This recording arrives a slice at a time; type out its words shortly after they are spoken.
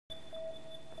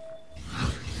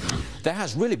There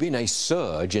has really been a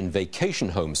surge in vacation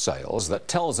home sales that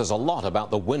tells us a lot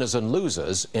about the winners and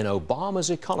losers in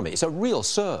Obama's economy. It's a real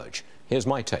surge. Here's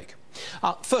my take.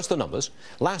 First, the numbers.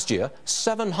 Last year,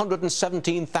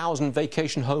 717,000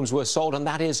 vacation homes were sold, and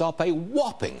that is up a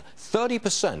whopping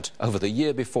 30% over the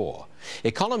year before.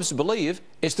 Economists believe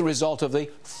it's the result of the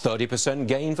 30%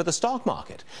 gain for the stock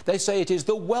market. They say it is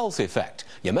the wealth effect.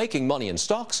 You're making money in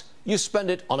stocks, you spend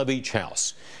it on a beach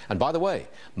house. And by the way,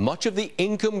 much of the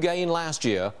income gain last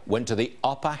year went to the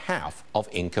upper half of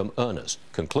income earners.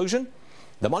 Conclusion?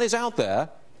 The money's out there,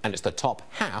 and it's the top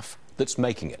half that's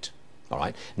making it. All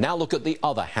right, now look at the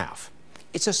other half.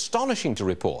 It's astonishing to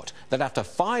report that after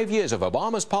 5 years of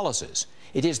Obama's policies,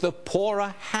 it is the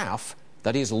poorer half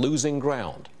that is losing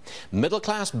ground.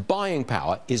 Middle-class buying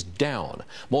power is down.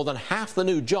 More than half the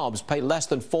new jobs pay less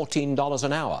than $14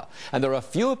 an hour, and there are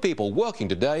fewer people working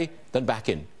today than back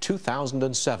in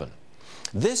 2007.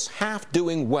 This half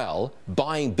doing well,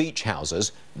 buying beach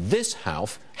houses, this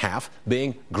half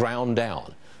being ground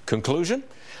down. Conclusion?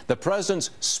 The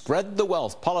president's spread the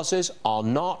wealth policies are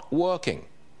not working.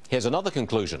 Here's another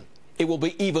conclusion. It will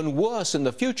be even worse in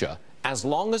the future as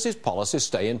long as his policies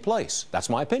stay in place. That's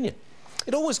my opinion.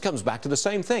 It always comes back to the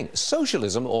same thing.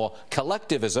 Socialism or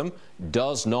collectivism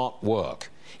does not work.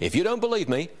 If you don't believe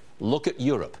me, look at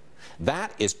Europe.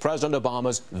 That is President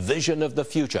Obama's vision of the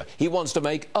future. He wants to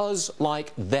make us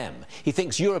like them. He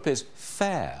thinks Europe is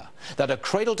fair, that a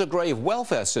cradle-to-grave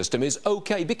welfare system is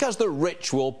okay because the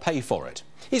rich will pay for it.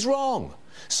 He's wrong.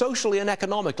 Socially and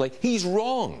economically, he's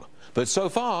wrong. But so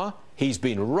far, he's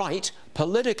been right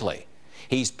politically.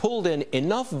 He's pulled in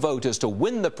enough voters to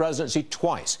win the presidency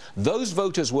twice. Those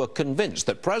voters were convinced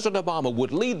that President Obama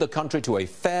would lead the country to a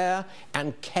fair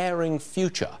and caring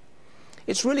future.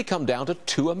 It's really come down to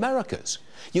two Americas.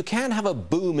 You can have a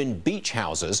boom in beach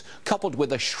houses coupled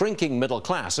with a shrinking middle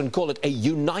class and call it a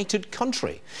united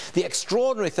country. The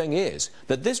extraordinary thing is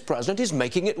that this president is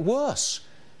making it worse.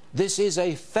 This is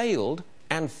a failed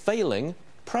and failing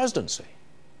presidency.